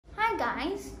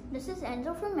guys, this is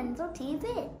Enzo from Enzo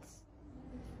Vids.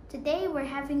 Today we're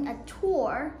having a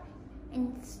tour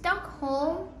in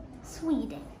Stockholm,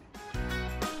 Sweden.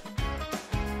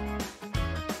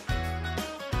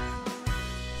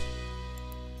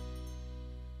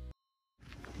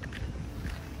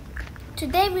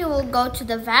 Today we will go to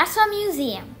the Vasa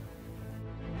Museum.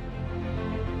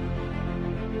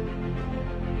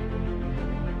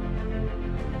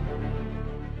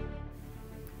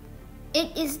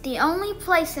 It is the only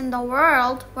place in the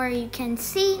world where you can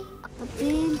see a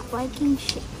big Viking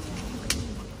ship.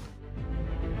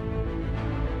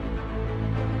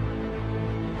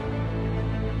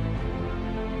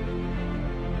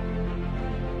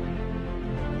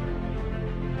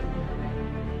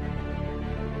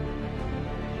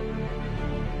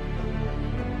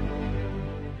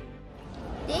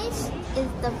 This is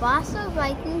the Vasa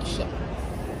Viking ship.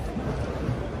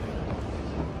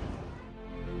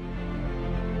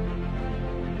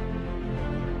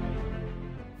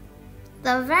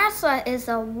 The Vasa is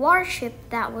a warship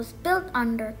that was built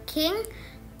under King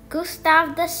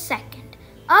Gustav II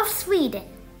of Sweden.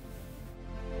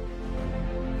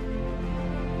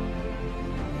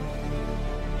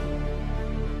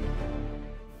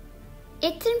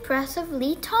 It's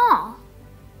impressively tall.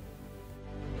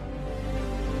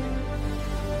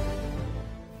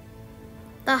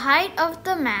 The height of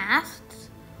the masts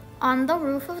on the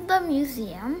roof of the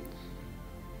museum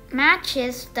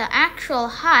matches the actual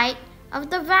height of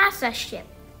the Vasa ship.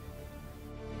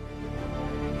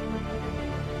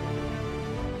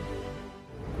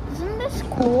 Isn't this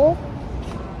cool?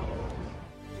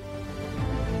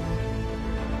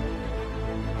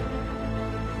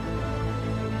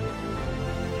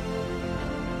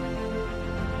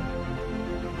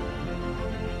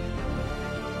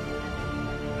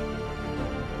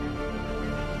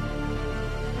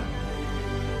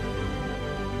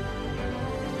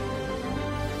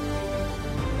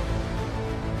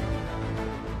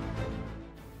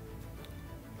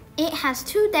 It has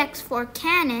two decks for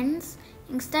cannons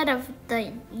instead of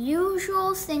the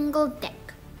usual single deck.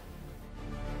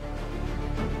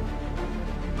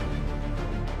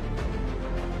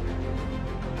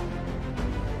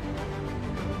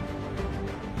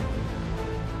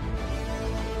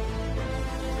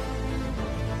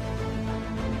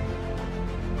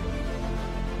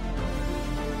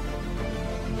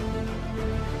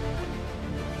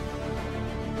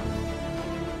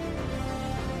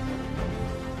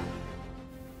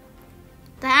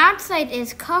 The outside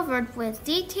is covered with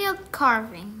detailed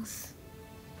carvings.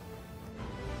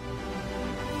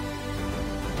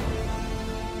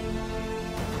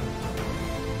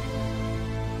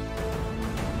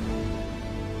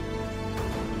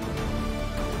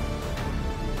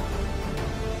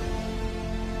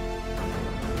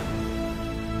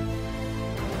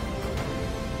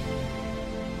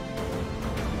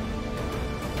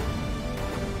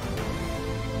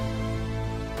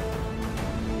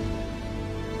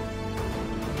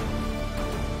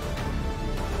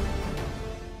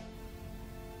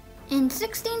 In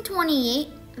 1628,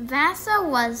 Vasa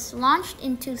was launched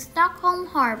into Stockholm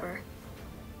harbor.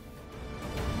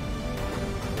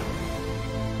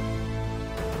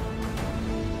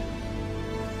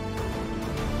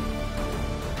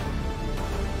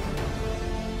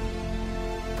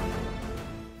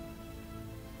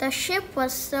 The ship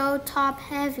was so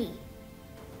top-heavy.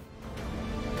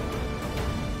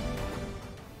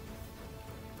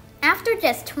 After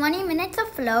just 20 minutes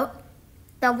afloat,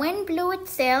 the wind blew its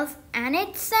sails and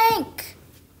it sank.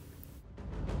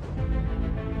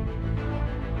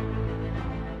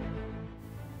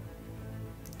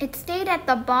 It stayed at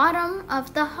the bottom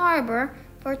of the harbor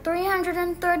for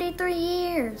 333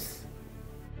 years.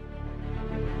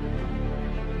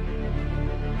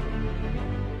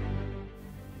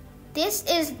 This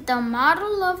is the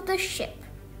model of the ship.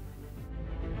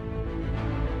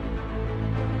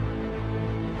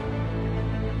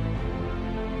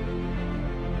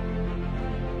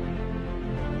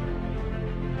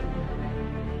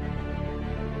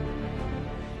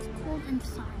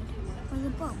 Inside for the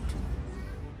boat.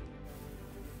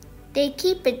 They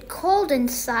keep it cold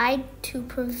inside to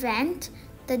prevent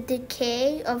the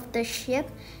decay of the ship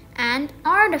and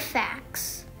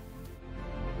artifacts.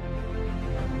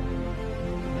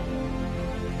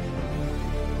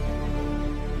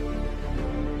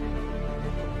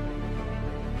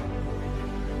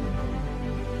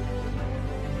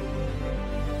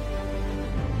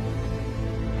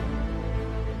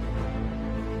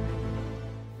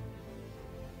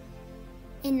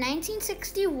 In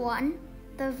 1961,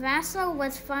 the Vasa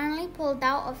was finally pulled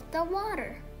out of the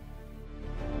water.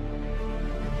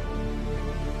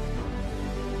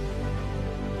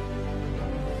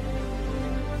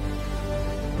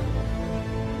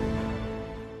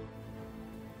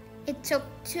 It took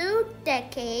 2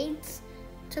 decades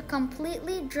to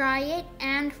completely dry it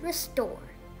and restore.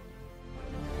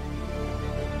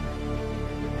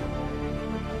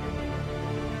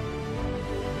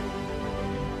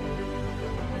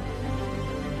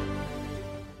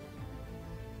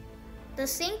 The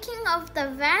sinking of the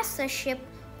Vasa ship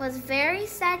was very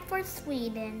sad for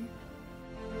Sweden.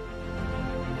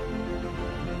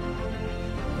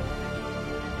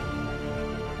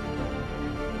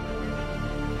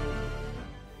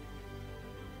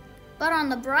 But on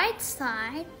the bright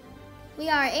side, we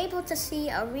are able to see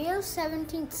a real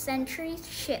 17th century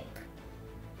ship,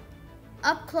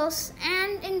 up close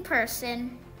and in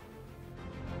person.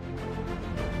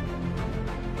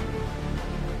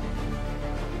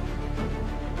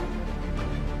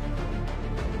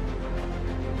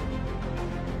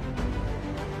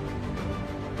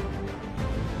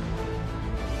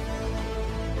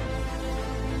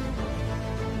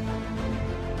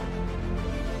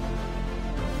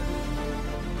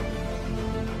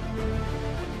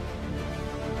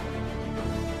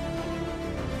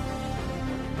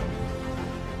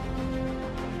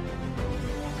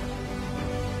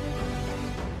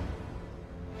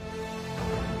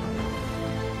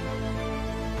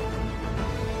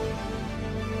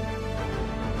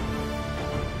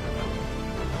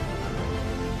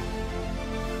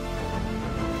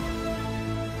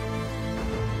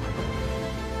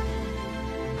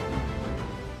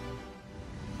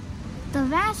 The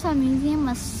Vasa Museum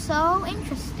was so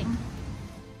interesting.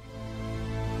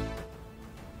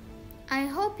 I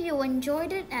hope you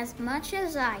enjoyed it as much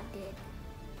as I did.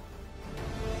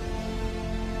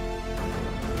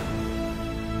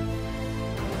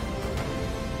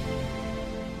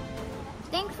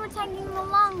 Thanks for tagging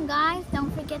along, guys.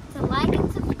 Don't forget to like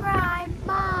and subscribe.